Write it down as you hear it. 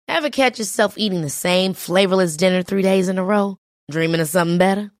Ever catch yourself eating the same flavorless dinner 3 days in a row? Dreaming of something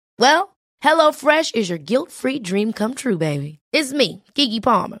better? Well, HelloFresh is your guilt-free dream come true, baby. It's me, Keke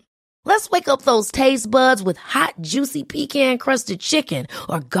Palmer. Let's wake up those taste buds with hot, juicy pecan-crusted chicken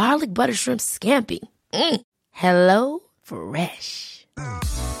or garlic butter shrimp scampi. Hello Fresh.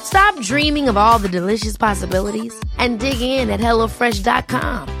 Stop dreaming of all the delicious possibilities and dig in at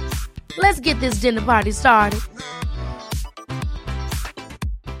HelloFresh.com. Let's get this dinner party started.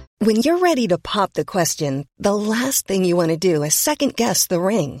 When you're ready to pop the question, the last thing you want to do is second-guess the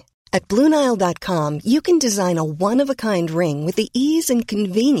ring. At BlueNile.com, you can design a one-of-a-kind ring with the ease and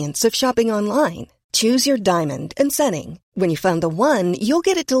convenience of shopping online. Choose your diamond and setting. When you find the one, you'll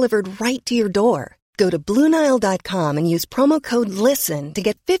get it delivered right to your door. Go to BlueNile.com and use promo code LISTEN to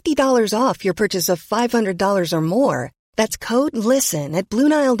get $50 off your purchase of $500 or more. That's code LISTEN at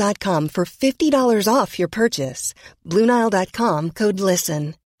BlueNile.com for $50 off your purchase. BlueNile.com, code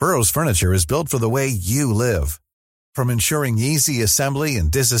LISTEN. Burrow's furniture is built for the way you live. From ensuring easy assembly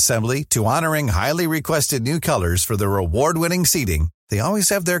and disassembly to honoring highly requested new colors for their award-winning seating, they always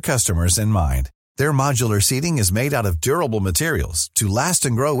have their customers in mind. Their modular seating is made out of durable materials to last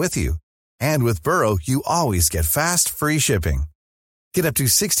and grow with you. And with Burrow, you always get fast, free shipping. Get up to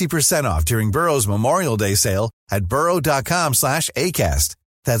 60% off during Burrow's Memorial Day sale at burrow.com/ACAST.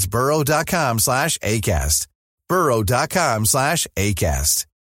 That's burrow.com/ACAST. burrow.com/ACAST.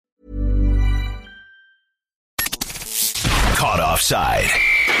 Caught Offside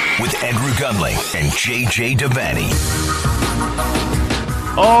with Andrew Gunling and JJ Devaney.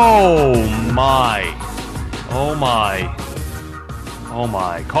 Oh my.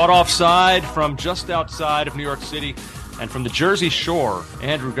 Caught Offside from just outside of New York City and from the Jersey Shore.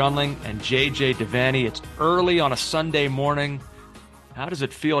 Andrew Gunling and JJ Devaney. It's early on a Sunday morning. How does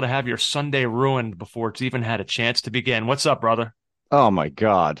it feel to have your Sunday ruined before it's even had a chance to begin? What's up, brother? Oh my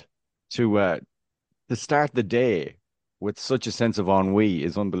God. To start the day with such a sense of ennui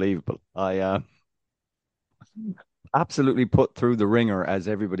is unbelievable. I absolutely put through the ringer as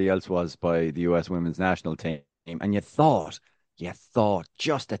everybody else was by the US women's national team. And you thought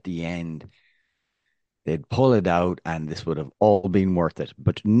just at the end they'd pull it out and this would have all been worth it.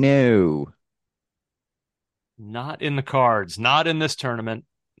 But no. Not in the cards, not in this tournament,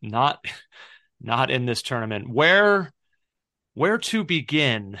 not in this tournament. Where to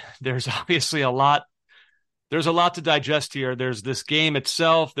begin? There's obviously a lot. There's a lot to digest here. There's this game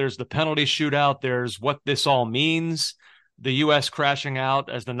itself. There's the penalty shootout. There's what this all means. The U.S. crashing out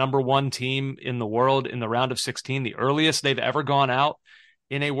as the number one team in the world in the round of 16, the earliest they've ever gone out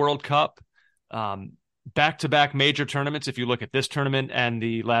in a World Cup. Back-to-back major tournaments, if you look at this tournament and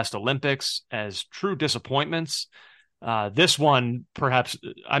the last Olympics, as true disappointments. This one, perhaps,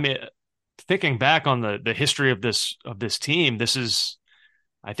 I mean, thinking back on the history of this team, this is,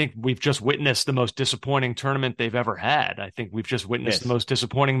 I think we've just witnessed the most disappointing tournament they've ever had. I think we've just witnessed the most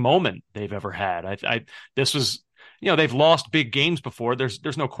disappointing moment they've ever had. This was, they've lost big games before.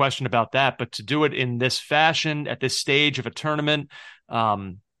 There's no question about that. But to do it in this fashion at this stage of a tournament,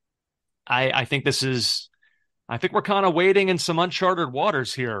 I think we're kind of wading in some uncharted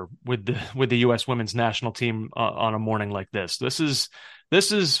waters here with the U.S. women's national team on a morning like this. This is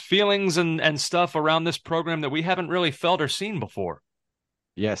feelings and stuff around this program that we haven't really felt or seen before.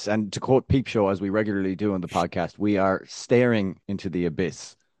 Yes, and to quote Peep Show, as we regularly do on the podcast, we are staring into the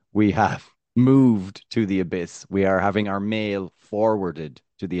abyss. We have moved to the abyss. We are having our mail forwarded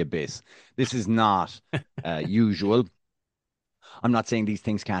to the abyss. This is not usual. I'm not saying these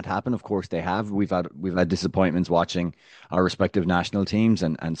things can't happen. Of course they have. We've had disappointments watching our respective national teams,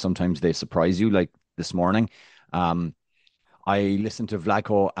 and sometimes they surprise you, like this morning. I listened to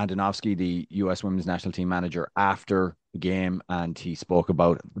Vlatko Andonovski, the U.S. women's national team manager, after the game, and he spoke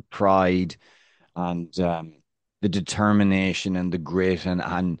about the pride and the determination and the grit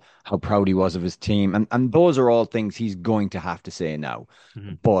and how proud he was of his team. And those are all things he's going to have to say now.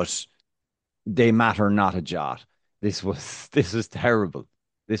 Mm-hmm. But they matter not a jot. This was terrible.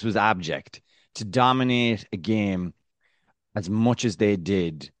 This was abject. To dominate a game as much as they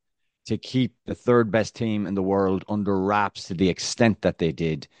did, to keep the third best team in the world under wraps to the extent that they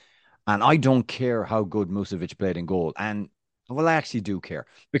did. And I don't care how good Musovic played in goal. And, well, I actually do care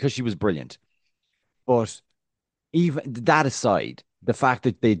because she was brilliant. But even that aside, the fact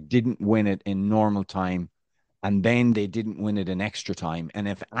that they didn't win it in normal time and then they didn't win it in extra time. And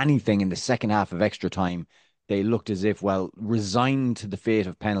if anything, in the second half of extra time, they looked as if, well, resigned to the fate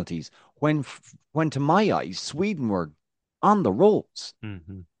of penalties. When to my eyes, Sweden were on the ropes.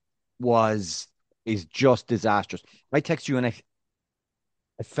 Mm-hmm. Is just disastrous. I text you and I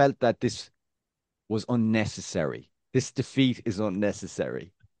felt that this was unnecessary. This defeat is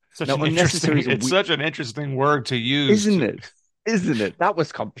unnecessary. Such Now, an unnecessary interesting, it's such an interesting word to use. isn't it? Isn't it? That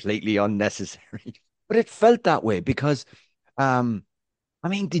was completely unnecessary. But it felt that way because, I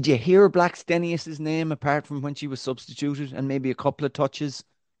mean, did you hear Blackstenius's name apart from when she was substituted and maybe a couple of touches?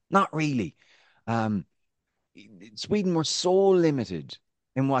 Not really. Um, Sweden were so limited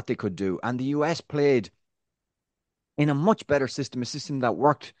in what they could do, and the US played in a much better system, a system that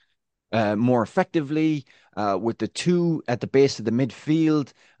worked more effectively with the two at the base of the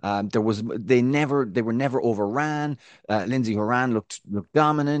midfield. They were never overran. Lindsay Horan looked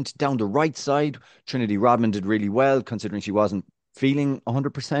dominant down the right side. Trinity Rodman did really well considering she wasn't feeling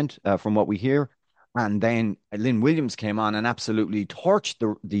 100% from what we hear. And then Lynn Williams came on and absolutely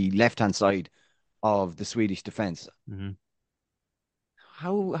torched the left hand side of the Swedish defense. Mm-hmm.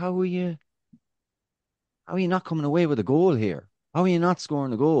 How are you not coming away with a goal here? How are you not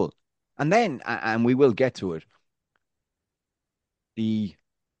scoring a goal? And then, and we will get to it. And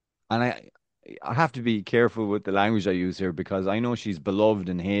I have to be careful with the language I use here because I know she's beloved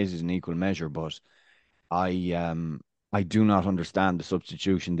and hated in equal measure, but I do not understand the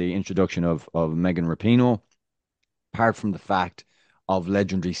substitution, the introduction of Megan Rapinoe, apart from the fact of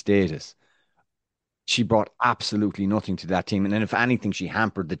legendary status. She brought absolutely nothing to that team, and then if anything, she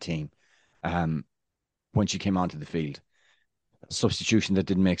hampered the team when she came onto the field. Substitution that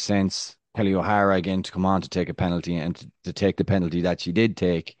didn't make sense. Kelly O'Hara again to come on to take a penalty and to take the penalty that she did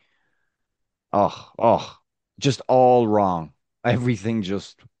take. Just all wrong. Everything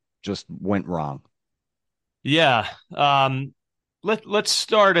just went wrong. Yeah. Let's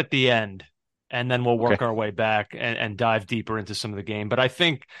start at the end and then we'll work our way back and dive deeper into some of the game. But I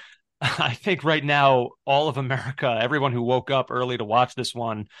think right now, all of America, everyone who woke up early to watch this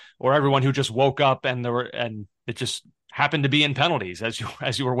one, or everyone who just woke up and it just happened to be in penalties as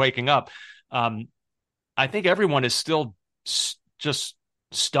you were waking up. I think everyone is still just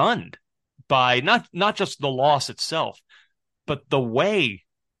stunned by not just the loss itself, but the way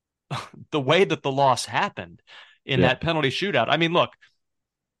that the loss happened in that penalty shootout. I mean, look,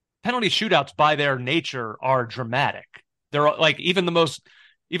 penalty shootouts by their nature are dramatic. They're like even the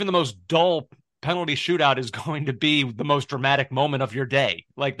most dull penalty shootout is going to be the most dramatic moment of your day.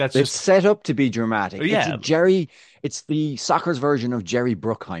 Like it's set up to be dramatic. Yeah. It's the soccer's version of Jerry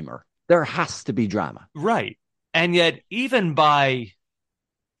Bruckheimer. There has to be drama. Right. And yet even by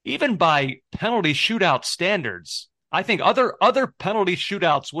penalty shootout standards, I think other penalty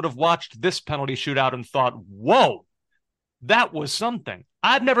shootouts would have watched this penalty shootout and thought, whoa, that was something.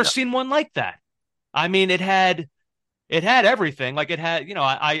 I've never seen one like that. I mean, it had everything. Like it had,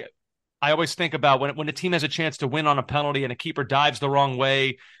 I always think about when a team has a chance to win on a penalty and a keeper dives the wrong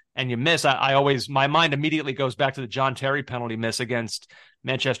way and you miss, my mind immediately goes back to the John Terry penalty miss against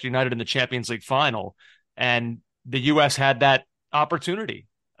Manchester United in the Champions League final. And the U.S. had that opportunity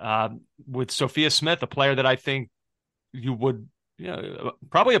with Sophia Smith, a player that I think you would,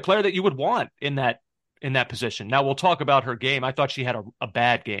 probably a player that you would want in that position. Now we'll talk about her game. I thought she had a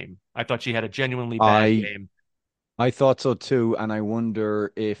bad game. I thought she had a genuinely bad game. I thought so too. And I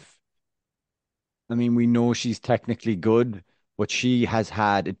wonder we know she's technically good, but she has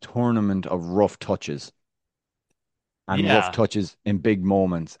had a tournament of rough touches and rough touches in big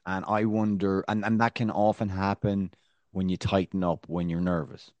moments. And I wonder, and that can often happen when you tighten up, when you're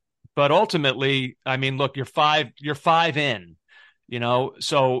nervous. But ultimately, I mean, look, you're five in,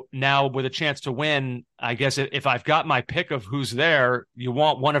 so now with a chance to win, I guess if I've got my pick of who's there, you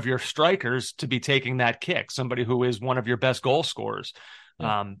want one of your strikers to be taking that kick, somebody who is one of your best goal scorers.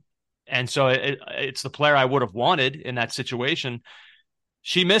 Yeah. And so it's the player I would have wanted in that situation.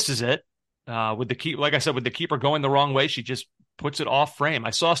 She misses it with the keeper going the wrong way. She just puts it off frame. I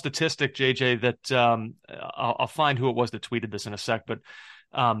saw a statistic, JJ, that I'll find who it was that tweeted this in a sec, but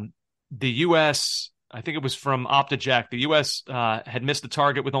the U.S., I think it was from OptaJack, the U.S. Had missed the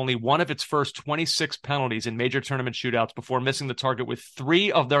target with only one of its first 26 penalties in major tournament shootouts before missing the target with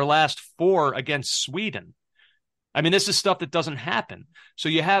 3 of their last 4 against Sweden. I mean, this is stuff that doesn't happen. So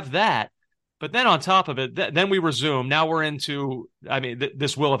you have that, but then on top of it, then we resume. Now we're into,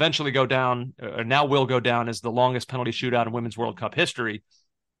 this will eventually go down, now will go down as the longest penalty shootout in Women's World Cup history.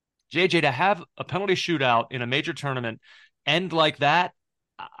 JJ, to have a penalty shootout in a major tournament end like that,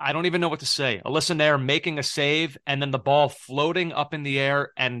 I don't even know what to say. Alyssa Nair making a save and then the ball floating up in the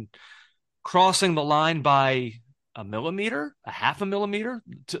air and crossing the line by a millimeter, a half a millimeter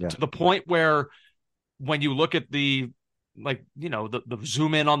to the point where when you look at the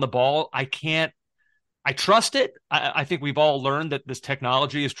zoom in on the ball, I trust it. I think we've all learned that this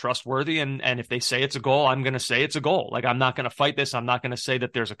technology is trustworthy. And if they say it's a goal, I'm going to say it's a goal. Like, I'm not going to fight this. I'm not going to say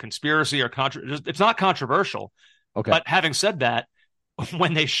that there's a conspiracy or it's not controversial. Okay. But having said that,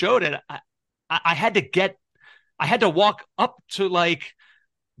 when they showed it, I had to get, I had to walk up to like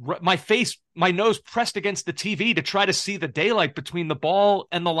my face, my nose pressed against the TV to try to see the daylight between the ball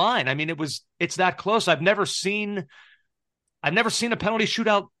and the line. I mean, it's that close. I've never seen a penalty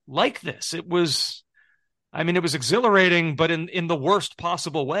shootout like this. It was, I mean, it was exhilarating, but in the worst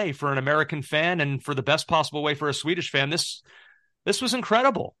possible way for an American fan and for the best possible way for a Swedish fan. This was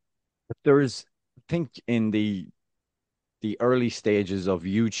incredible. There's, I think in the early stages of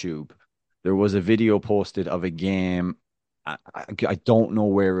YouTube, there was a video posted of a game. I don't know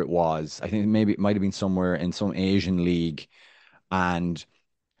where it was. I think maybe it might have been somewhere in some Asian league, and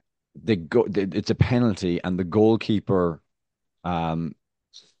it's a penalty, and um,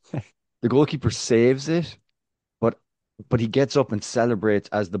 the goalkeeper saves it, but he gets up and celebrates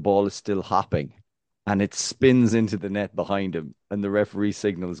as the ball is still hopping, and it spins into the net behind him, and the referee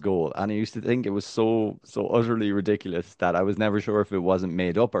signals goal. And I used to think it was so utterly ridiculous that I was never sure if it wasn't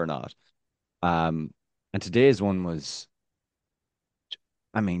made up or not. Um, and today's one was,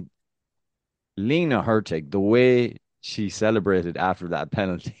 I mean, Lena Hurtig, the way she celebrated after that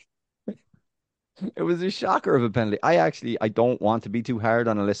penalty, it was a shocker of a penalty. I don't want to be too hard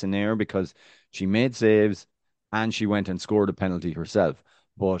on Alyssa Nair because she made saves and she went and scored a penalty herself.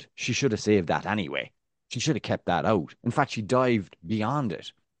 But she should have saved that anyway. She should have kept that out. In fact, she dived beyond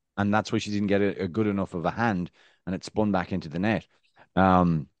it. And that's why she didn't get a good enough of a hand and it spun back into the net.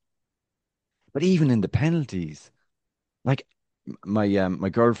 Um, but even in the penalties, like my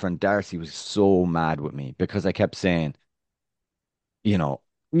girlfriend Darcy was so mad with me because I kept saying, you know,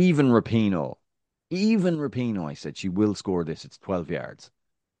 even Rapinoe, even Rapinoe, I said she will score this. It's 12 yards.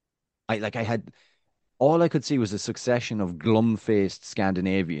 I had all I could see was a succession of glum-faced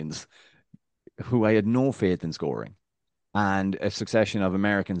Scandinavians who I had no faith in scoring, and a succession of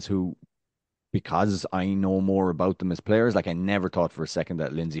Americans who, because I know more about them as players, like I never thought for a second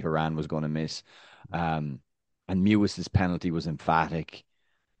that Lindsey Horan was going to miss. Um, and Mewis's penalty was emphatic.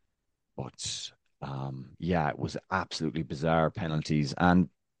 But yeah, it was absolutely bizarre penalties.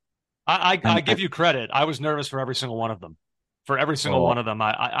 I And give you credit. I was nervous for every single one of them. For every single oh, one of them.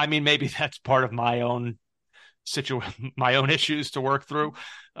 I mean, maybe that's part of my own my own issues to work through,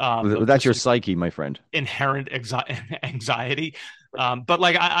 of that's your just psyche, my friend. inherent anxiety. But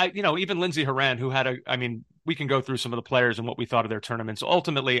like even Lindsey Horan, who had I mean, we can go through some of the players and what we thought of their tournaments.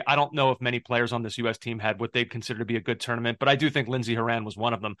 Ultimately, I don't know if many players on this U.S. team had what they'd consider to be a good tournament, but I do think Lindsey Horan was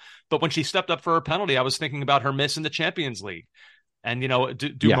one of them. But when she stepped up for her penalty, I was thinking about her miss in the Champions League. And,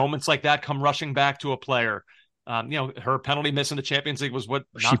 do Yeah, moments like that come rushing back to a player? Her penalty miss in the Champions League was what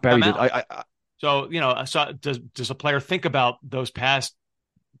she knocked them buried it. out. So, does a player think about those past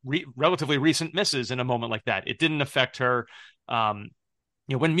relatively recent misses in a moment like that? It didn't affect her. When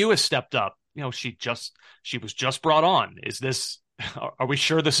Mewis stepped up, she was just brought on. Are we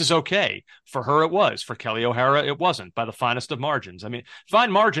sure this is okay? For her, it was. For Kelly O'Hara, it wasn't, by the finest of margins. I mean,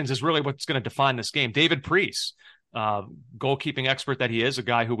 fine margins is really what's going to define this game. David Priest, goalkeeping expert that he is, a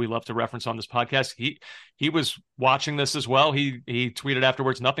guy who we love to reference on this podcast, he was watching this as well. He tweeted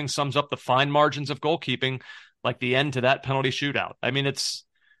afterwards, nothing sums up the fine margins of goalkeeping like the end to that penalty shootout. I mean, it's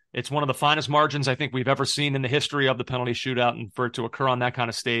one of the finest margins I think we've ever seen in the history of the penalty shootout, and for it to occur on that kind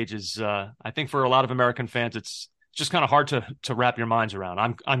of stage is, I think, for a lot of American fans, it's just kind of hard to wrap your minds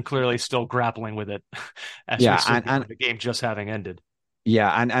around. I'm clearly still grappling with it as we Yeah, sit here with the game just having ended.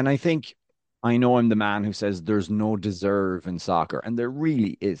 yeah, and I think I know I'm the man who says there's no deserve in soccer, and there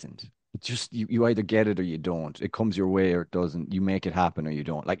really isn't. It's just you either get it or you don't. It comes your way or it doesn't. You make it happen or you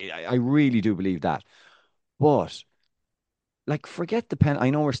don't. Like I really do believe that. But like forget the pen. I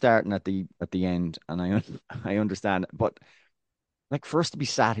know we're starting at the end, and I understand, but like for us to be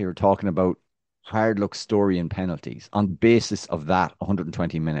sat here talking about hard luck story and penalties on the basis of that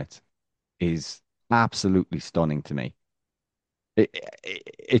 120 minutes is absolutely stunning to me.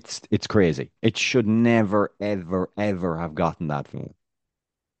 It's crazy. It should never, ever, ever have gotten that far.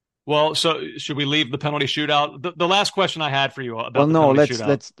 Well, so should we leave the penalty shootout? The last question I had for you Well, about the no, penalty shootout.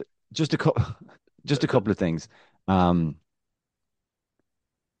 let's just a couple just a couple of things. Um,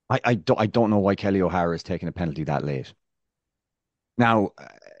 I don't know why Kelly O'Hara is taking a penalty that late. Now,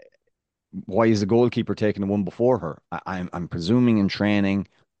 why is the goalkeeper taking the one before her? I'm presuming in training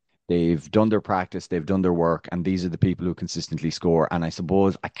they've done their practice, they've done their work, and these are the people who consistently score. And I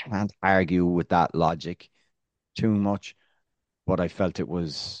suppose I can't argue with that logic too much, but I felt it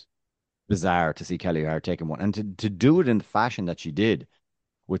was bizarre to see Kelly O'Hara taking one and to do it in the fashion that she did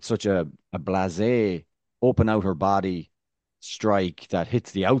with such a blasé, open out her body strike that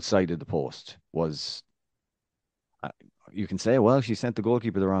hits the outside of the post was. Uh, you can say, well, she sent the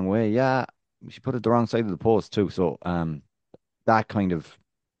goalkeeper the wrong way. Yeah, she put it the wrong side of the post too. So that kind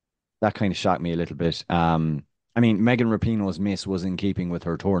of shocked me a little bit. I mean, Megan Rapinoe's miss was in keeping with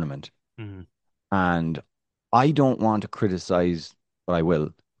her tournament, Mhm. and I don't want to criticize, but I will,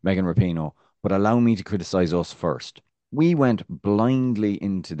 Megan Rapinoe, but allow me to criticize us first. We went blindly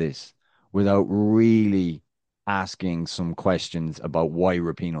into this without really asking some questions about why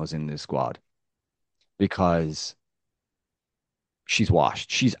Rapinoe's in this squad because she's washed.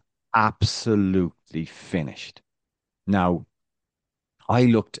 She's absolutely finished. Now, I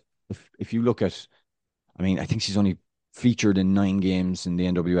looked, if you look at, I mean, I think she's only featured in 9 games in the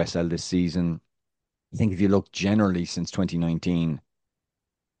NWSL this season. I think if you look generally since 2019,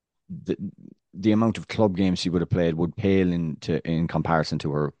 the the amount of club games she would have played would pale in comparison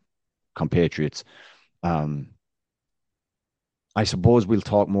to her compatriots. Um, I suppose we'll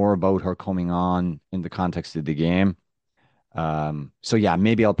talk more about her coming on in the context of the game. So yeah,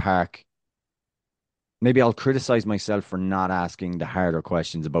 maybe I'll criticize myself for not asking the harder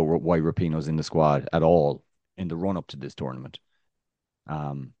questions about why Rapinoe's in the squad at all in the run up to this tournament.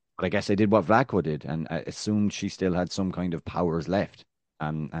 But I guess I did what Vlatko did and I assumed she still had some kind of powers left,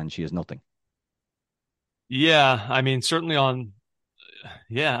 and she has nothing. Yeah, I mean, certainly on.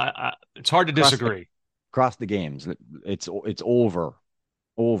 Yeah, it's hard to Across the disagree. across the games, it's over.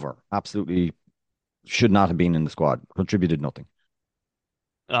 Absolutely should not have been in the squad. Contributed nothing.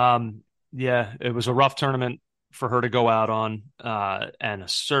 Um, yeah, it was a rough tournament for her to go out on, and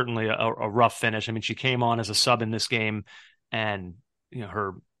certainly a rough finish. I mean, she came on as a sub in this game, and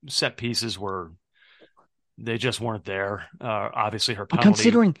her set pieces were they just weren't there. Obviously, her And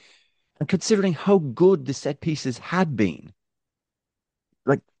penalty. considering how good the set pieces had been,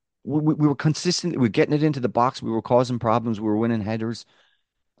 like we were consistent, we were getting it into the box, we were causing problems, we were winning headers.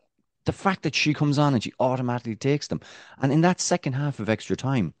 The fact that she comes on and she automatically takes them, and in that second half of extra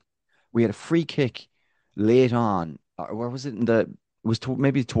time, we had a free kick late on, or where was it in the? It was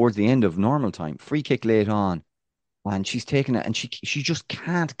maybe towards the end of normal time. Free kick late on, and she's taking it, and she just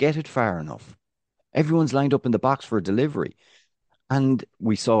can't get it far enough. Everyone's lined up in the box for a delivery, and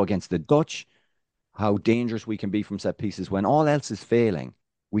we saw against the Dutch how dangerous we can be from set pieces when all else is failing.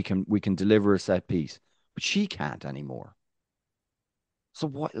 We can deliver a set piece, but she can't anymore. So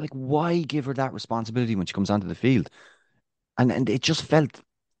why give her that responsibility when she comes onto the field? And it just felt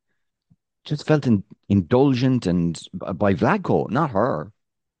indulgent and by Vladko, not her.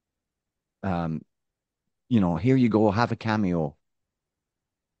 Um, here you go, have a cameo.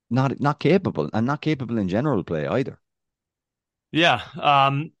 Not capable, and not capable in general play either. Yeah.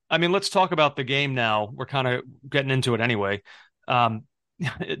 I mean, let's talk about the game now. We're kind of getting into it anyway. Um,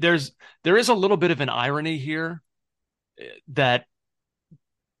 there's there is a little bit of an irony here that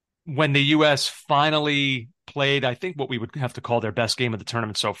when the U.S. finally played, I think what we would have to call their best game of the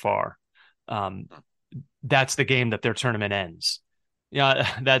tournament so far, um, that's the game that their tournament ends. Yeah,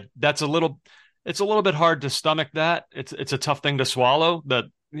 that's a little it's a little bit hard to stomach that. It's a tough thing to swallow. That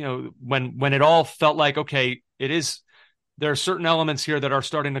when it all felt like okay, it is there are certain elements here that are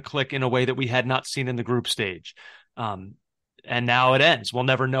starting to click in a way that we had not seen in the group stage. Um, and now it ends. We'll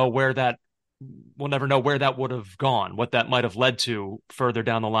never know where that would have gone, what that might have led to further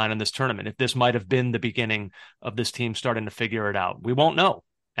down the line in this tournament. If this might have been the beginning of this team starting to figure it out, we won't know.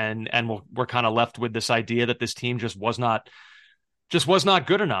 And we're kind of left with this idea that this team just was not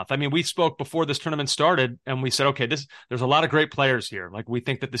good enough. I mean, we spoke before this tournament started and we said, okay, there's a lot of great players here. Like we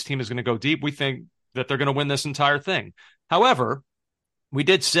think that this team is going to go deep. We think that they're going to win this entire thing. However, we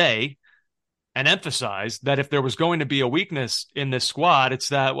did say and emphasize that if there was going to be a weakness in this squad, it's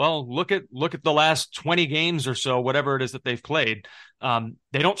that, well, look at the last 20 games or so, whatever it is that they've played.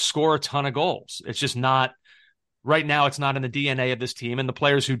 They don't score a ton of goals. It's just not right now. It's not in the DNA of this team. And the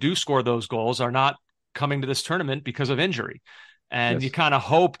players who do score those goals are not coming to this tournament because of injury. And Yes. you kind of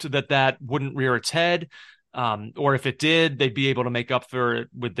hoped that wouldn't rear its head. Or if it did, they'd be able to make up for it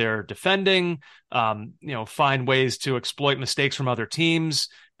with their defending, find ways to exploit mistakes from other teams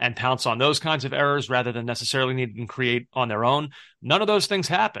and pounce on those kinds of errors rather than necessarily needing to create on their own. None of those things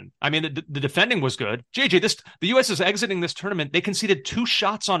happen. I mean, the defending was good. The U.S. is exiting this tournament. They conceded 2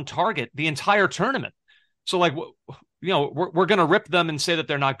 shots on target the entire tournament. So we're going to rip them and say that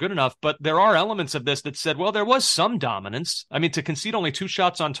they're not good enough, but there are elements of this that said, well, there was some dominance. I mean, to concede only 2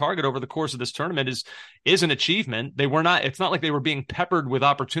 shots on target over the course of this tournament is an achievement. It's not like they were being peppered with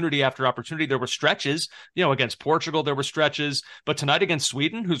opportunity after opportunity. There were stretches, against Portugal, there were stretches, but tonight against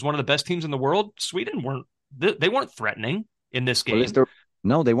Sweden, who's one of the best teams in the world, they weren't threatening in this game. Well,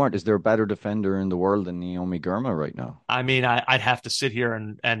 no, they weren't. Is there a better defender in the world than Naomi Girma right now? I mean, I'd have to sit here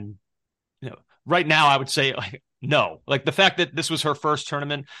and right now I would say no. Like the fact that this was her first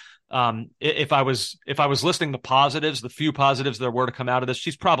tournament, If I was listing the positives, the few positives there were to come out of this,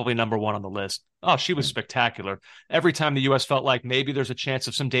 she's probably number one on the list. Oh, she was spectacular. Every time the U.S. felt like maybe there's a chance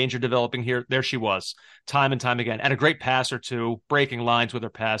of some danger developing here, there she was, time and time again, and a great passer too, breaking lines with her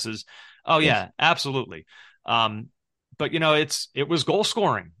passes. Oh Yes. yeah, absolutely. But it was goal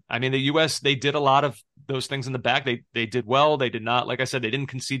scoring. I mean, the U.S. they did a lot of those things in the back. They did well. They did not, like I said, they didn't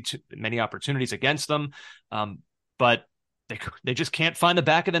concede too many opportunities against them. But they just can't find the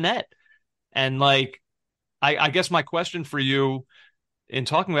back of the net. And like, I guess my question for you in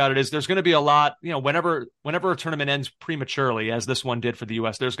talking about it is there's going to be a lot, whenever a tournament ends prematurely, as this one did for the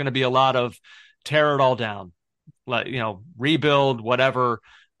US, there's going to be a lot of tear it all down, like, rebuild, whatever.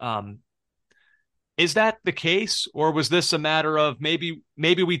 Um, is that the case, or was this a matter of maybe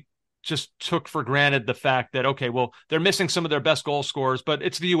we just took for granted the fact that, okay, well, they're missing some of their best goal scorers, but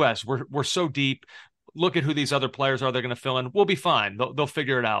it's the US. We're so deep. Look at who these other players are. They're going to fill in. We'll be fine. They'll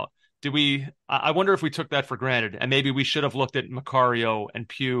figure it out. I wonder if we took that for granted, and maybe we should have looked at Macario and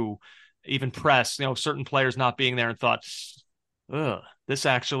Pugh, even Press, certain players not being there, and thought, ugh, this is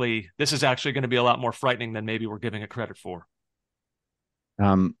actually going to be a lot more frightening than maybe we're giving it credit for.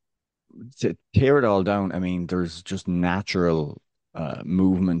 Um, to tear it all down, I mean, there's just natural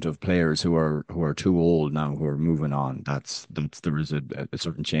movement of players who are too old now, who are moving on. There is a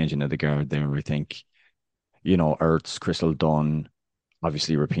certain changing of the guard there. I think, Ertz, Crystal Dunn,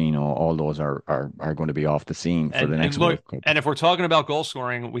 obviously Rapinoe, all those are going to be off the scene for the next World Cup. And if we're talking about goal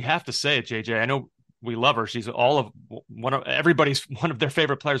scoring, we have to say it, JJ. I know we love her. She's one of everybody's one of their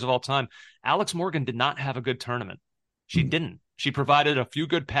favorite players of all time. Alex Morgan did not have a good tournament. She didn't. She provided a few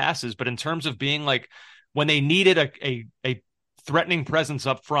good passes, but in terms of being like when they needed a threatening presence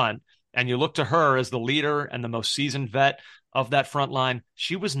up front, and you look to her as the leader and the most seasoned vet of that front line,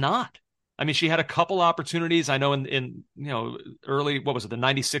 she was not. I mean, she had a couple opportunities. I know in early, what was it, the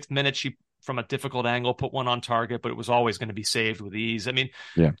 96th minute, she from a difficult angle put one on target, but it was always going to be saved with ease. I mean,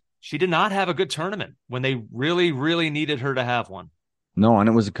 yeah, she did not have a good tournament when they really, really needed her to have one. no, and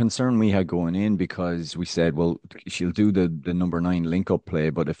it was a concern we had going in because we said, well, she'll do the number 9 link up play,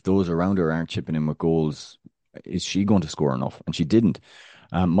 but if those around her aren't chipping in with goals, is she going to score enough? And she didn't.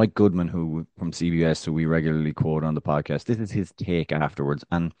 Mike Goodman, who from CBS, who we regularly quote on the podcast, this is his take afterwards,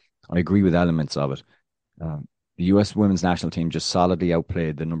 and I agree with elements of it. The US women's national team just solidly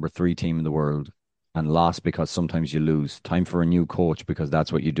outplayed the number 3 team in the world and lost because sometimes you lose. Time for a new coach because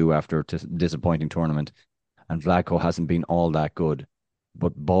that's what you do after a disappointing tournament. And Vlatko hasn't been all that good.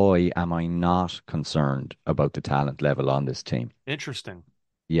 But boy, am I not concerned about the talent level on this team. Interesting.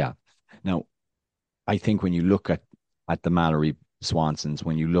 Yeah. Now, I think when you look at the Mallory Swansons,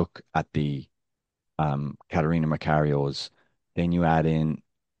 when you look at the Katarina Macarios, then you add in,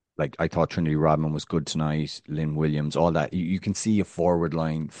 like, I thought Trinity Rodman was good tonight, Lynn Williams, all that. You can see a forward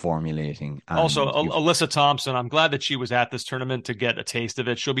line formulating. Also, Alyssa Thompson, I'm glad that she was at this tournament to get a taste of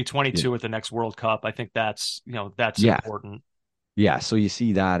it. She'll be 22 at the next World Cup. I think that's important. Yeah, so you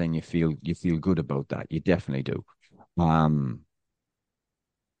see that and you feel good about that. You definitely do.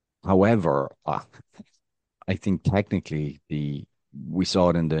 However, I think technically we saw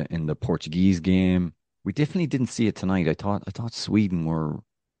it in the Portuguese game. We definitely didn't see it tonight. I thought Sweden were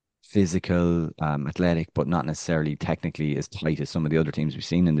physical, athletic, but not necessarily technically as tight as some of the other teams we've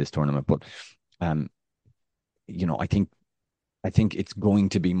seen in this tournament. But I think it's going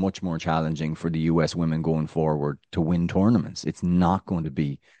to be much more challenging for the US women going forward to win tournaments. It's not going to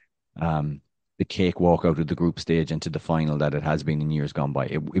be the cakewalk out of the group stage into the final that it has been in years gone by.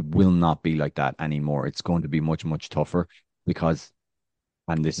 It will not be like that anymore. It's going to be much, much tougher because,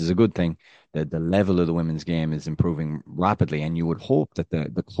 and this is a good thing, that the level of the women's game is improving rapidly. And you would hope that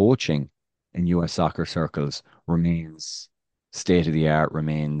the coaching in US soccer circles remains state of the art,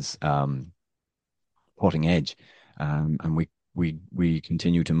 remains cutting edge. And we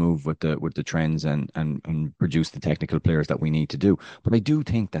continue to move with the trends and produce the technical players that we need to do. But I do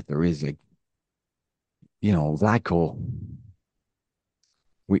think that there is Vlatko.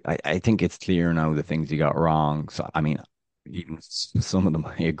 I think it's clear now the things he got wrong. So I mean, even some of them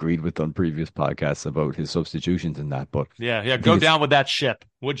I agreed with on previous podcasts about his substitutions and that. But yeah, go down with that ship,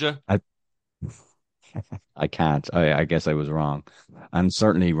 would you? I can't. I guess I was wrong. I'm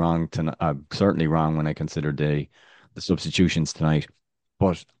certainly wrong certainly wrong when I considered the substitutions tonight.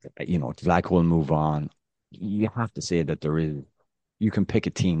 But Vlatko will move on. You have to say that you can pick a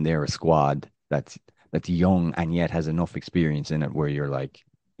team there, a squad that's young and yet has enough experience in it where you're like,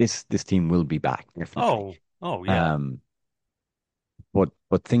 this team will be back. Definitely. Oh yeah.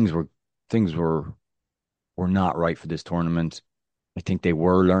 But things were not right for this tournament. I think they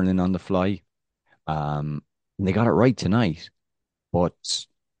were learning on the fly. They got it right tonight, but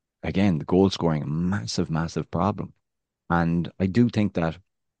again, the goal scoring, a massive, massive problem. And I do think that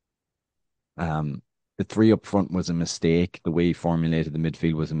um, the three up front was a mistake. The way he formulated the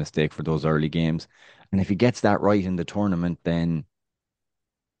midfield was a mistake for those early games. And if he gets that right in the tournament, then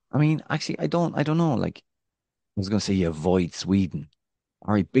I mean, actually, I don't know. Like I was going to say, you avoid Sweden.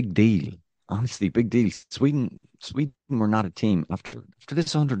 All right, big deal. Honestly, big deal. Sweden were not a team after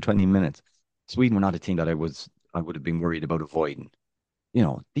this 120 minutes. Sweden were not a team that I would have been worried about avoiding. You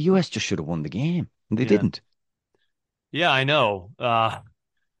know, the US just should have won the game, and they Yeah. didn't. Yeah, I know.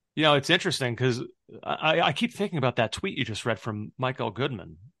 It's interesting because I keep thinking about that tweet you just read from Michael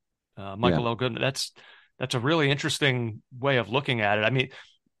Goodman. Yeah, Michael L. Goodman. That's a really interesting way of looking at it. I mean,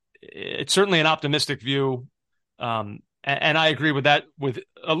 it's certainly an optimistic view. And I agree with that, with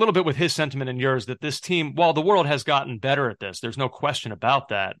a little bit with his sentiment and yours, that this team, while the world has gotten better at this, there's no question about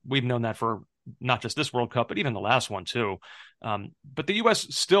that. We've known that for not just this World Cup, but even the last one too. But the U.S.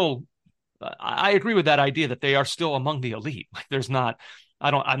 still, I agree with that idea that they are still among the elite. Like there's not,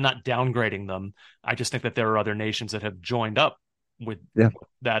 I'm not downgrading them. I just think that there are other nations that have joined up with yeah. what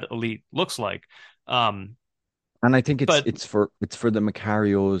that elite looks like. Um, And I think but it's for the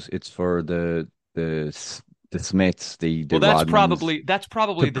Macarios, it's for the Smiths, the well, Rodmans that's to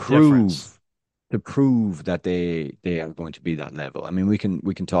probably the difference. prove that they are going to be that level. I mean, we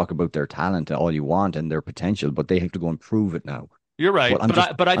can talk about their talent all you want and their potential, but they have to go and prove it now. You're right, But I'm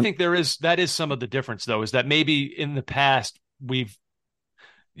just but I I'm think that is some of the difference though, is that maybe in the past we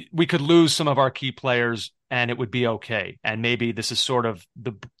could lose some of our key players and it would be okay. And maybe this is sort of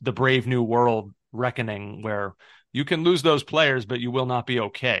the brave new world reckoning where you can lose those players, but you will not be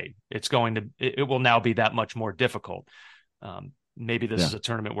okay. It will now be that much more difficult. Maybe this yeah. is a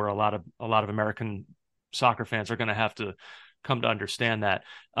tournament where a lot of American soccer fans are going to have to come to understand that.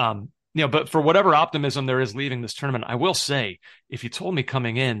 But for whatever optimism there is leaving this tournament, I will say, if you told me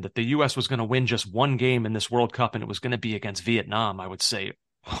coming in that the U.S. was going to win just one game in this World Cup and it was going to be against Vietnam, I would say,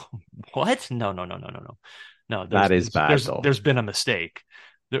 what? No, no, no, no, no, no. No, That is bad though. there's been a mistake.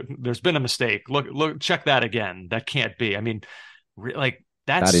 There's been a mistake. Look, check that again. That can't be. I mean, like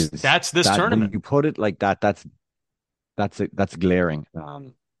That is that's this that when tournament. you put it like that, that's glaring.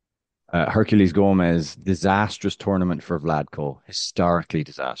 Hercules Gomez, disastrous tournament for Vladko, historically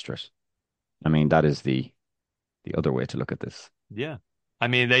disastrous. I mean, that is the other way to look at this. Yeah. I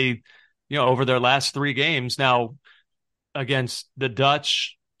mean, over their last three games now against the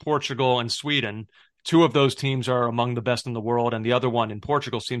Dutch, Portugal, and Sweden, two of those teams are among the best in the world, and the other one in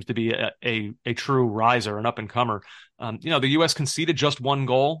Portugal seems to be a true riser, an up and comer. The U.S. conceded just one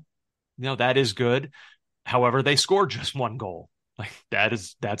goal. That is good. However, they scored just one goal. Like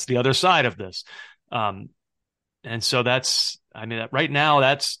that's the other side of this. Um, and so right now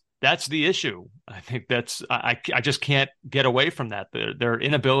that's the issue. I think I just can't get away from that. Their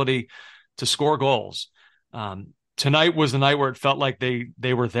inability to score goals. Tonight was the night where it felt like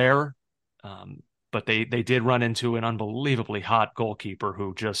they were there, but they did run into an unbelievably hot goalkeeper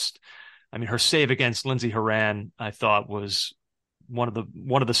who just, I mean, her save against Lindsey Horan, I thought was one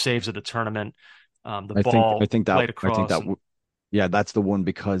of the saves of the tournament. The ball played I think across. that yeah, that's the one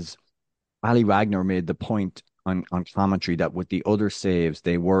because Ali Wagner made the point on commentary that with the other saves,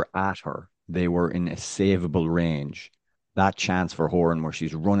 they were at her. They were in a savable range. That chance for Horan where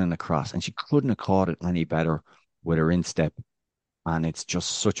she's running across and she couldn't have caught it any better with her instep. And it's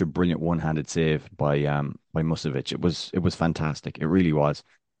just such a brilliant one-handed save by Musovic. It was fantastic. It really was.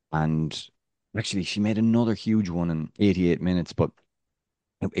 And actually she made another huge one in 88 minutes, but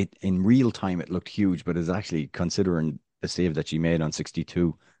it in real time it looked huge, but it's actually considering the save that she made on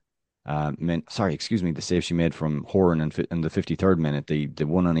 62 sorry, excuse me, the save she made from Horan in the 53rd minute, the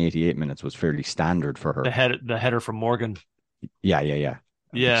one on 88 minutes was fairly standard for her. The header from Morgan. Yeah, yeah, yeah.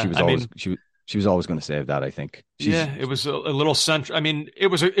 But Yeah, I mean, she was always going to save that, I think. yeah, it was a little central. I mean, it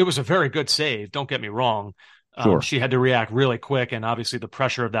was a very good save. Don't get me wrong. Sure. She had to react really quick, and obviously the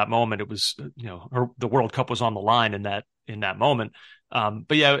pressure of that moment. It was, the World Cup was on the line in that moment.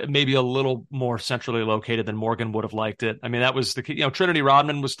 But yeah, maybe a little more centrally located than Morgan would have liked it. I mean, that was Trinity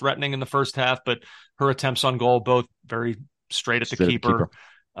Rodman was threatening in the first half, but her attempts on goal both very straight at the keeper.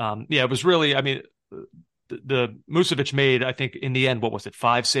 Yeah, it was really. I mean, the Musovic made, I think, in the end, what was it,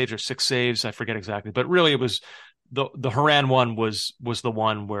 5 saves or 6 saves? I forget exactly, but really it was the Haran one was the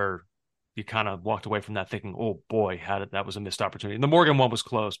one where you kind of walked away from that thinking, oh boy, that was a missed opportunity. And the Morgan one was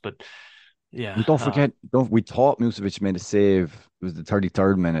close, but yeah. And don't forget, don't we thought Musovic made a save. It was the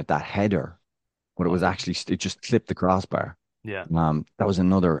 33rd minute, that header, but it was actually it just clipped the crossbar. Yeah. That was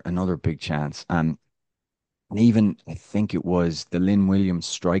another big chance. And even I think it was the Lynn Williams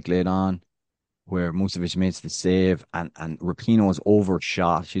strike late on where Musovic makes the save and Rapinoe's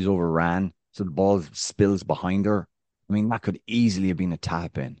overshot. She's overran. So the ball spills behind her. I mean, that could easily have been a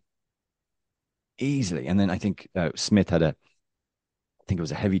tap in. Easily. And then I think Smith had I think it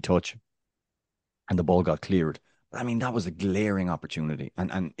was a heavy touch and the ball got cleared. But I mean, that was a glaring opportunity.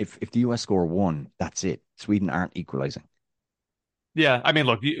 And if the US score one, that's it. Sweden aren't equalizing. Yeah, I mean,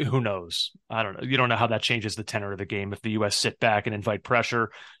 look, who knows? I don't know. You don't know how that changes the tenor of the game if the U.S. sit back and invite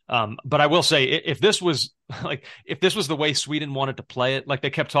pressure. But I will say, if this was the way Sweden wanted to play it, like they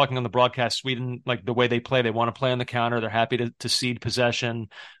kept talking on the broadcast, Sweden, like the way they play, they want to play on the counter. They're happy to cede possession.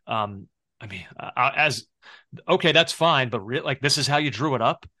 I mean, okay, that's fine, but like this is how you drew it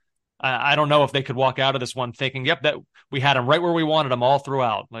up. I don't know if they could walk out of this one thinking, "Yep, that we had them right where we wanted them all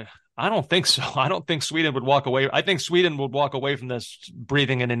throughout." Like, I don't think so. I don't think Sweden would walk away. I think Sweden would walk away from this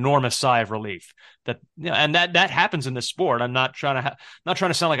breathing an enormous sigh of relief. That, you know, and that happens in this sport. I'm not trying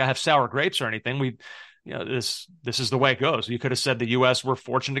to sound like I have sour grapes or anything. This is the way it goes. You could have said the U.S. were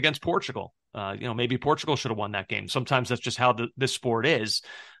fortunate against Portugal. Maybe Portugal should have won that game. Sometimes that's just how this sport is.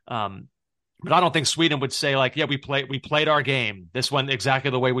 But I don't think Sweden would say like, yeah, we played our game. This went exactly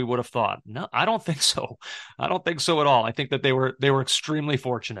the way we would have thought. No, I don't think so. I don't think so at all. I think that they were extremely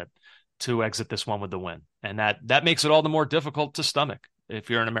fortunate to exit this one with the win. And that makes it all the more difficult to stomach if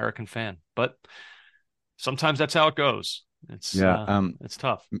you're an American fan. But sometimes that's how it goes. It's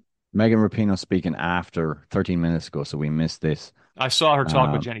tough. Megan Rapinoe speaking after 13 minutes ago, so we missed this. I saw her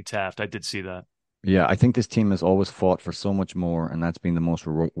talk with Jenny Taft. I did see that. Yeah, I think this team has always fought for so much more, and that's been the most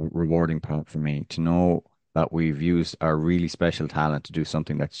rewarding part for me, to know that we've used our really special talent to do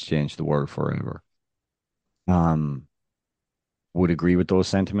something that's changed the world forever. Would agree with those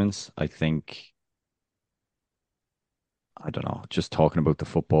sentiments. I think, I don't know, just talking about the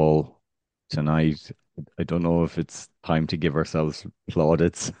football tonight, I don't know if it's time to give ourselves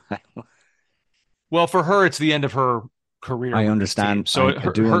plaudits. Well, for her, it's the end of her career. I understand. So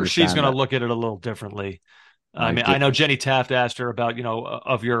she's going to that. look at it a little differently. I know Jenny Taft asked her about,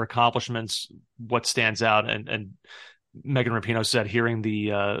 of your accomplishments, what stands out, and Megan Rapinoe said hearing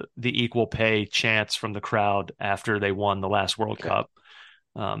the equal pay chants from the crowd after they won the last World Cup.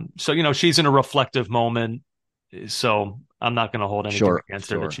 So she's in a reflective moment. So I'm not going to hold anything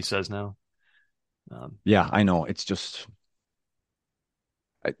against her that she says now. Yeah, I know. It's just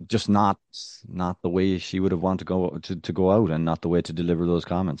not the way she would have wanted to go out, and not the way to deliver those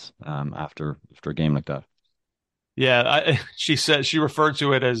comments after a game like that. Yeah, she said, she referred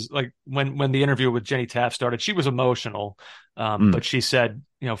to it as like when the interview with Jenny Taft started, she was emotional, but she said,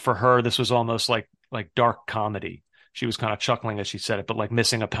 for her this was almost like dark comedy. She was kind of chuckling as she said it, but like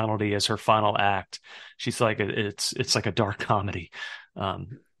missing a penalty as her final act. She's like, it's like a dark comedy.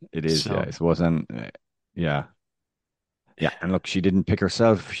 It is. So. Yeah, it wasn't. Yeah. Yeah, and look, she didn't pick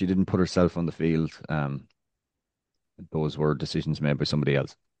herself. She didn't put herself on the field. Those were decisions made by somebody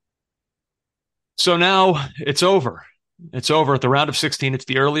else. So now it's over. It's over at the round of 16. It's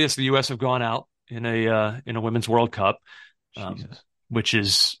the earliest the U.S. have gone out in a Women's World Cup, which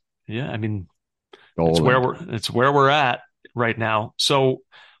is, I mean, it's where we're at right now. So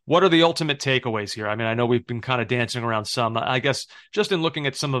what are the ultimate takeaways here? I mean, I know we've been kind of dancing around some. I guess just in looking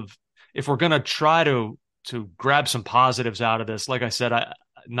at if we're going to try to grab some positives out of this, like I said,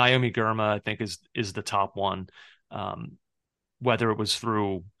 Naomi Girma, I think is the top one, whether it was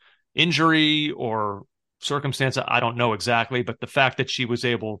through injury or circumstance, I don't know exactly, but the fact that she was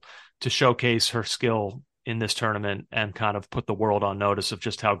able to showcase her skill in this tournament and kind of put the world on notice of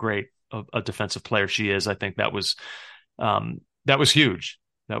just how great a defensive player she is, I think that was huge.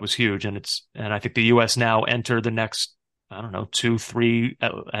 That was huge, and I think the U.S. now enter the next, I don't know, 2, 3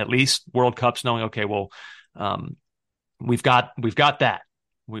 at least World Cups, knowing, okay, well, we've got that.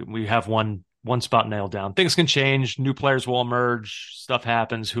 We have one spot nailed down. Things can change. New players will emerge. Stuff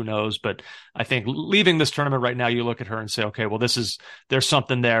happens. Who knows? But I think leaving this tournament right now, you look at her and say, okay, well, there's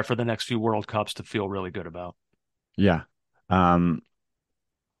something there for the next few World Cups to feel really good about. Yeah. Yeah,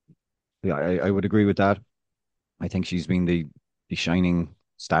 I would agree with that. I think she's been the shining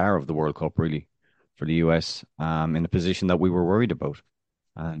star of the World Cup, really, for the US, in a position that we were worried about.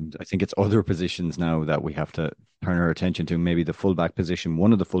 And I think it's other positions now that we have to turn our attention to. Maybe the fullback position,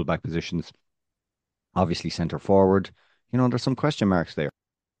 one of the fullback positions, obviously center forward. There's some question marks there.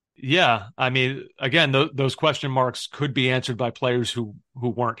 Yeah, I mean, again, those question marks could be answered by players who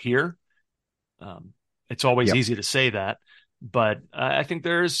weren't here. It's always easy to say that, but I think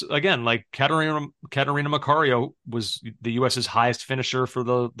there's, again, like Katerina Macario was the U.S.'s highest finisher for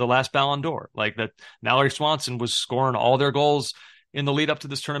the last Ballon d'Or. Like that, Mallory Swanson was scoring all their goals in the lead up to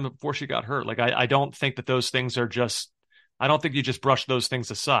this tournament before she got hurt. Like I don't think that those things are just I don't think you just brush those things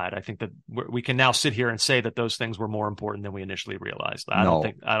aside. I think that we can now sit here and say that those things were more important than we initially realized. I don't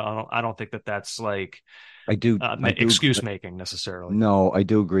think that that's like excuse making necessarily. No, I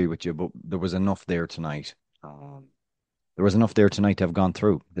do agree with you, but there was enough there tonight. There was enough there tonight to have gone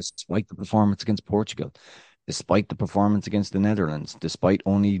through, despite the performance against Portugal, despite the performance against the Netherlands, despite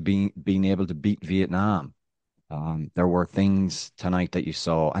only being able to beat Vietnam. There were things tonight that you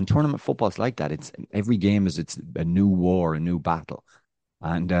saw, and tournament football is like that. It's every game it's a new war, a new battle,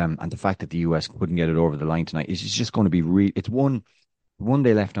 and the fact that the US couldn't get it over the line tonight is just going to be It's one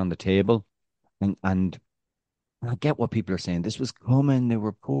day left on the table, and I get what people are saying. This was coming, they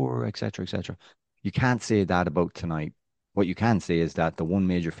were poor, etc., etc. You can't say that about tonight. What you can say is that the one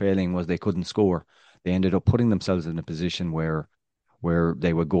major failing was they couldn't score. They ended up putting themselves in a position where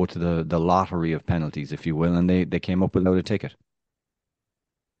they would go to the lottery of penalties, if you will, and they came up without a ticket.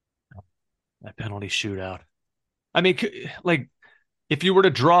 That penalty shootout. I mean, like, if you were to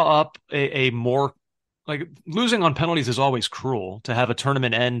draw up a more, like, losing on penalties is always cruel. To have a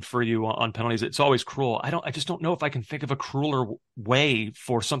tournament end for you on penalties, it's always cruel. I just don't know if I can think of a crueler way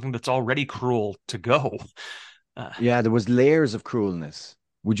for something that's already cruel to go. Yeah, there was layers of cruelness.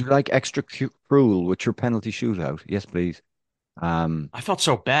 Would you like extra cruel with your penalty shootout? Yes, please. I felt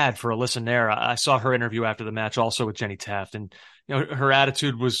so bad for Alyssa Nair. I saw her interview after the match also with Jenny Taft, and her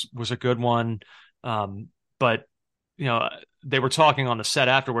attitude was a good one. But they were talking on the set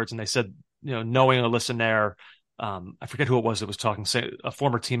afterwards, and they said, knowing Alyssa Nair, I forget who it was that was talking. Say, a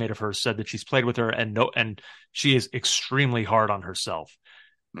former teammate of hers said that she's played with her, and she is extremely hard on herself.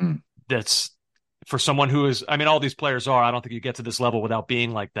 That's for someone who is, I mean, all these players are. I don't think you get to this level without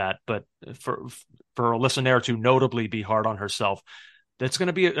being like that. But for Alyssa Nair to notably be hard on herself, that's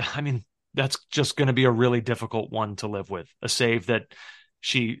just going to be a really difficult one to live with. A save that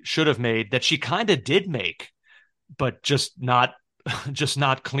she should have made, that she kind of did make, but just not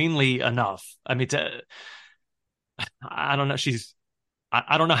cleanly enough. I mean, I don't know.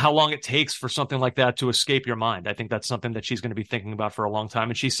 I don't know how long it takes for something like that to escape your mind. I think that's something that she's going to be thinking about for a long time.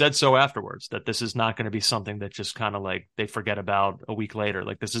 And she said so afterwards, that this is not going to be something that just kind of like they forget about a week later.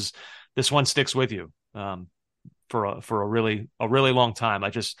 Like this one sticks with you for a really long time.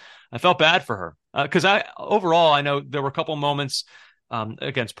 I felt bad for her because overall, I know there were a couple moments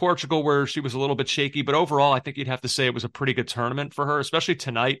against Portugal where she was a little bit shaky, but overall, I think you'd have to say it was a pretty good tournament for her, especially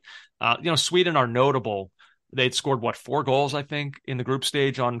tonight. Sweden are notable. They'd scored 4 goals, I think, in the group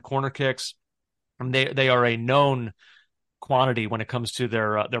stage on corner kicks. And they are a known quantity when it comes to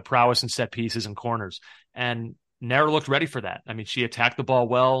their prowess and set pieces and corners. And Nair looked ready for that. I mean, she attacked the ball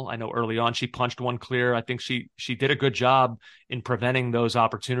well. I know early on she punched one clear. I think she did a good job in preventing those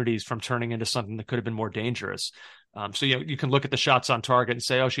opportunities from turning into something that could have been more dangerous. So you can look at the shots on target and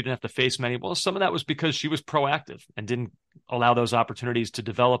say, oh, she didn't have to face many. Well, some of that was because she was proactive and didn't allow those opportunities to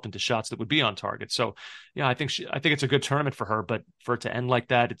develop into shots that would be on target. So, I think it's a good tournament for her, but for it to end like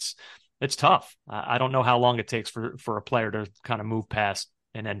that, it's tough. I don't know how long it takes for a player to kind of move past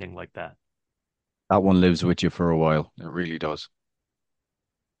an ending like that. That one lives with you for a while. It really does.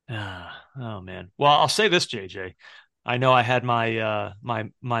 Oh man. Well, I'll say this, JJ. I know I had my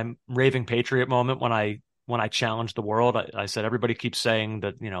my raving patriot moment when I challenged the world. I said everybody keeps saying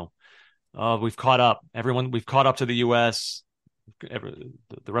that we've caught up. We've caught up to the U.S. The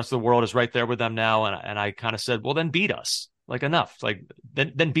rest of the world is right there with them now, and I kind of said, well, then beat us. Like enough. Like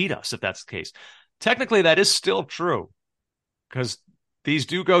then beat us if that's the case. Technically, that is still true because these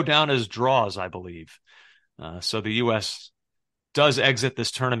do go down as draws, I believe. So the U.S. does exit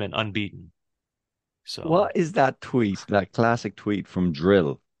this tournament unbeaten. So what is that tweet? That classic tweet from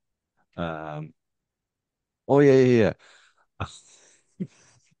Drill. Oh yeah.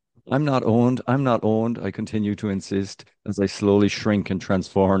 I'm not owned. I'm not owned. I continue to insist as I slowly shrink and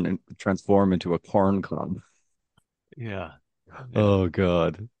transform into a corn cob. Yeah. Oh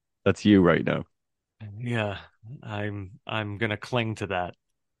God, that's you right now. Yeah, I'm gonna cling to that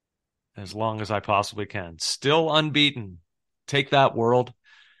as long as I possibly can. Still unbeaten. Take that, world.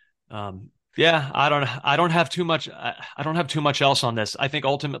 Yeah, I don't have too much. I don't have too much else on this. I think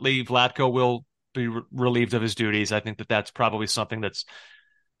ultimately Vlatko will be relieved of his duties. I think that's probably something it's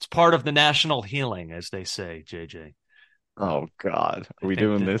part of the national healing, as they say, JJ. Oh God, are we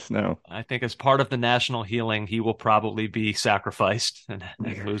doing this now? I think as part of the national healing, he will probably be sacrificed and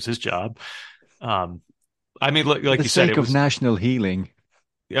lose his job. I mean, like you said, for the sake of national healing.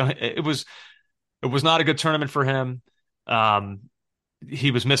 Yeah, it was not a good tournament for him.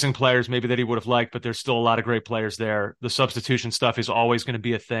 He was missing players maybe that he would have liked, but there's still a lot of great players there. The substitution stuff is always going to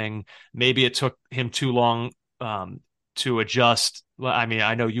be a thing. Maybe it took him too long to adjust. I mean,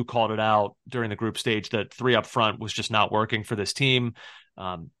 I know you called it out during the group stage that 3 up front was just not working for this team.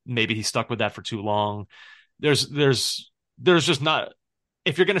 Maybe he stuck with that for too long. There's just not.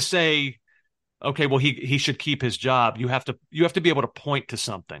 If you're going to say, okay, well, he should keep his job, you have to be able to point to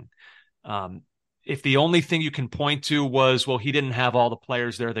something. If the only thing you can point to was, well, he didn't have all the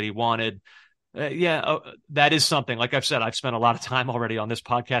players there that he wanted. That is something. Like I've said, I've spent a lot of time already on this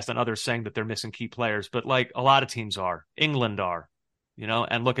podcast and others saying that they're missing key players, but like a lot of teams are. England are,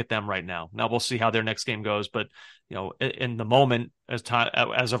 and look at them right now. Now we'll see how their next game goes, but in the moment, as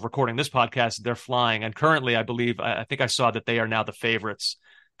of recording this podcast, they're flying. And currently, I believe, I think I saw that they are now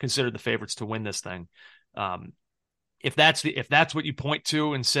considered the favorites to win this thing. If that's what you point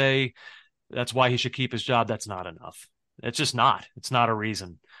to and say that's why he should keep his job, that's not enough. It's just not. It's not a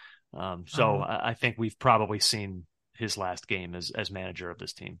reason. I think we've probably seen his last game as manager of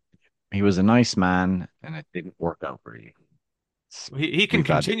this team. He was a nice man, and it didn't work out for you. He can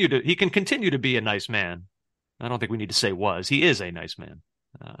continue to be a nice man. I don't think we need to say was. He is a nice man.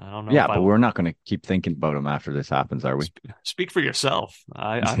 I don't know. Yeah, but we're not going to keep thinking about him after this happens, are we? Speak for yourself.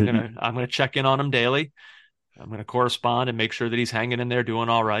 I'm gonna check in on him daily. I'm gonna correspond and make sure that he's hanging in there, doing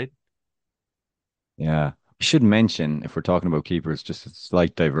all right. Yeah. I should mention, if we're talking about keepers, just a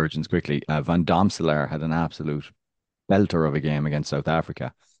slight divergence quickly. Van Domselaar had an absolute belter of a game against South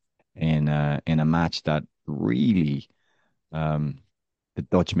Africa in a match that really the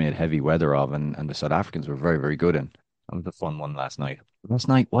Dutch made heavy weather of, and the South Africans were very, very good in. That was a fun one last night.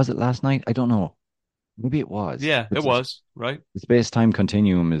 Was it last night? I don't know. Maybe it was. Yeah, it was, right? The space-time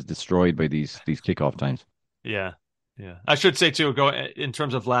continuum is destroyed by these kickoff times. Yeah. Yeah. I should say too, go in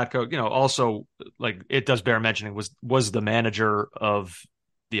terms of Vlatko, also like it does bear mentioning was the manager of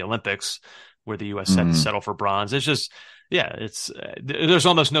the Olympics where the US had to settle for bronze. It's just, there's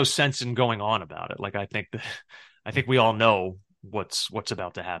almost no sense in going on about it. Like I think we all know what's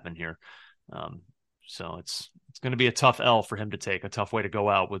about to happen here. So it's going to be a tough L for him to take, a tough way to go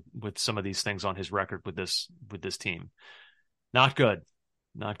out with some of these things on his record with this team. Not good.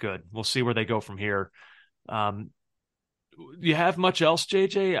 We'll see where they go from here. You have much else,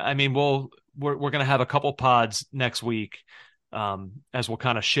 JJ? I mean, we're going to have a couple pods next week, as we'll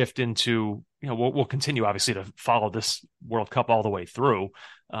kind of shift into, we'll continue obviously to follow this World Cup all the way through.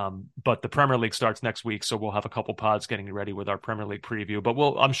 But the Premier League starts next week, so we'll have a couple pods getting ready with our Premier League preview. But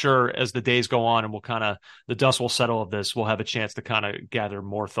I'm sure as the days go on and the dust will settle of this, we'll have a chance to kind of gather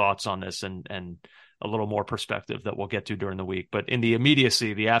more thoughts on this and a little more perspective that we'll get to during the week. But in the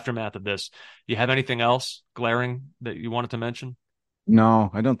immediacy, the aftermath of this, you have anything else glaring that you wanted to mention? No,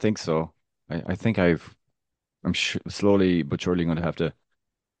 I don't think so. I think I'm slowly but surely going to have to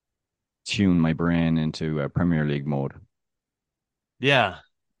tune my brain into Premier League mode. Yeah.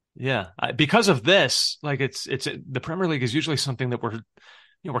 Because of this, like it's the Premier League is usually something that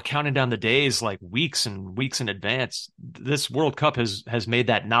we're counting down the days like weeks and weeks in advance. This World Cup has made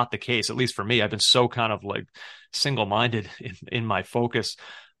that not the case, at least for me. I've been so kind of like single-minded in my focus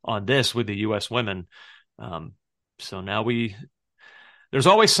on this with the U.S. women. So now there's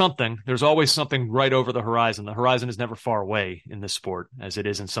always something right over the horizon. The horizon is never far away in this sport as it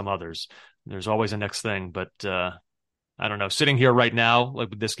is in some others. There's always a next thing, but I don't know. Sitting here right now, like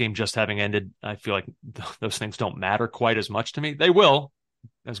with this game just having ended, I feel like those things don't matter quite as much to me. They will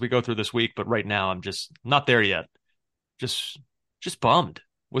as we go through this week, but right now I'm just not there yet. Just bummed.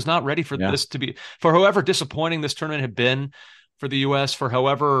 Was not ready for this to be, for however disappointing this tournament had been for the U.S., for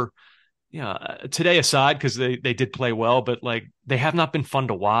however, today aside, because they did play well, but like they have not been fun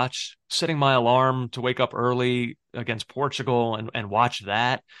to watch. Setting my alarm to wake up early against Portugal and watch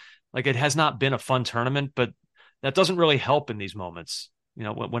that, like it has not been a fun tournament, but that doesn't really help in these moments.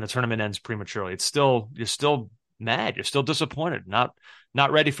 When a tournament ends prematurely, you're still mad, you're still disappointed,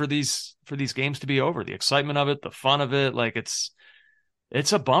 not ready for these games to be over. The excitement of it, the fun of it, like it's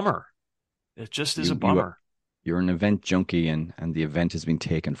a bummer. It just is a bummer. You're an event junkie and the event has been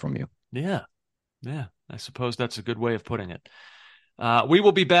taken from you. Yeah. I suppose that's a good way of putting it. We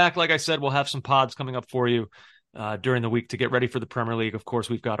will be back. Like I said, we'll have some pods coming up for you during the week to get ready for the Premier League. Of course,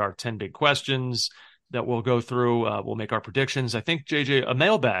 we've got our 10 big questions that we'll go through. We'll make our predictions. I think, JJ, a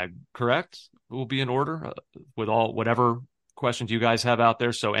mailbag, correct? Will be in order with whatever questions you guys have out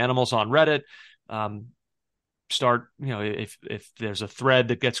there. So animals on Reddit, start, if there's a thread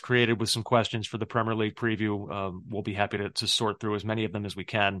that gets created with some questions for the Premier League preview, we'll be happy to sort through as many of them as we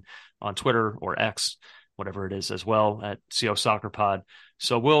can on Twitter or X, whatever it is as well, at CO Soccer Pod.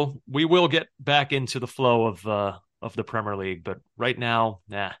 So we will get back into the flow of the Premier League, but right now,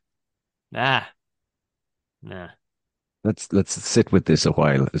 nah. Let's sit with this a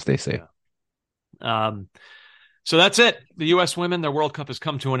while, as they say. So that's it. The U.S. women, their World Cup has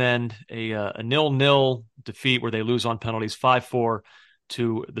come to an end. A 0-0 defeat where they lose on penalties 5-4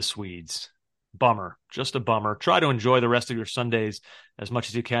 to the Swedes. Bummer. Just a bummer. Try to enjoy the rest of your Sundays as much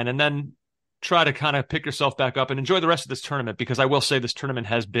as you can, and then try to kind of pick yourself back up and enjoy the rest of this tournament, because I will say this tournament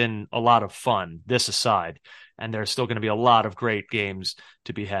has been a lot of fun, this aside, and there's still going to be a lot of great games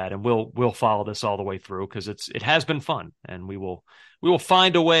to be had, and we'll follow this all the way through because it has been fun, and we will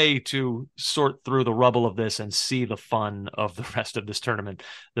find a way to sort through the rubble of this and see the fun of the rest of this tournament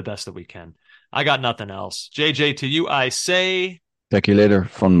the best that we can. I got nothing else. JJ, to you I say, Talk you later,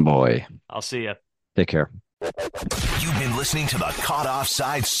 fun boy. I'll see you. Take care. You've been listening to the Caught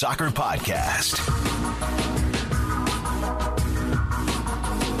Offside Soccer Podcast.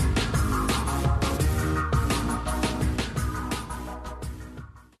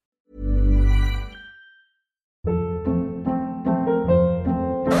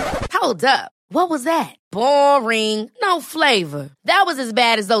 Hold up. What was that? Boring. No flavor. That was as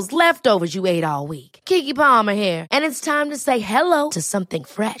bad as those leftovers you ate all week. Keke Palmer here, and it's time to say hello to something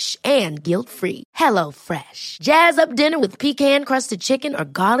fresh and guilt-free. Hello Fresh. Jazz up dinner with pecan-crusted chicken or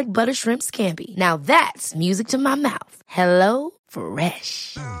garlic butter shrimp scampi. Now that's music to my mouth. Hello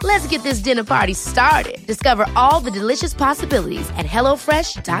Fresh. Let's get this dinner party started. Discover all the delicious possibilities at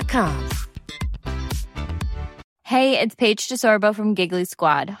HelloFresh.com. Hey, it's Paige DeSorbo from Giggly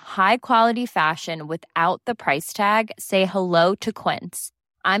Squad. High quality fashion without the price tag. Say hello to Quince.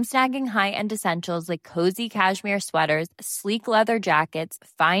 I'm snagging high-end essentials like cozy cashmere sweaters, sleek leather jackets,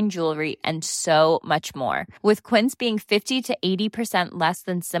 fine jewelry, and so much more. With Quince being 50 to 80% less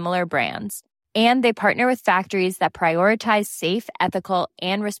than similar brands. And they partner with factories that prioritize safe, ethical,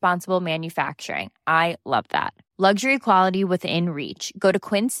 and responsible manufacturing. I love that. Luxury quality within reach. Go to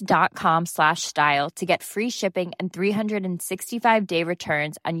quince.com/style to get free shipping and 365-day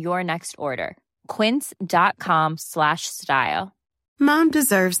returns on your next order. Quince.com/style. Mom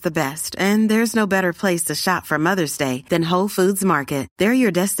deserves the best, and there's no better place to shop for Mother's Day than Whole Foods Market. They're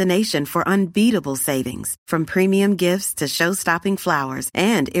your destination for unbeatable savings, from premium gifts to show-stopping flowers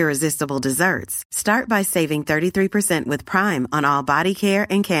and irresistible desserts. Start by saving 33% with Prime on all body care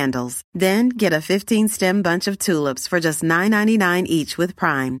and candles. Then get a 15-stem bunch of tulips for just $9.99 each with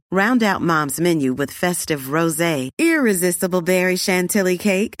Prime. Round out Mom's menu with festive rosé, irresistible berry chantilly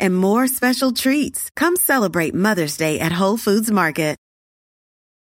cake, and more special treats. Come celebrate Mother's Day at Whole Foods Market.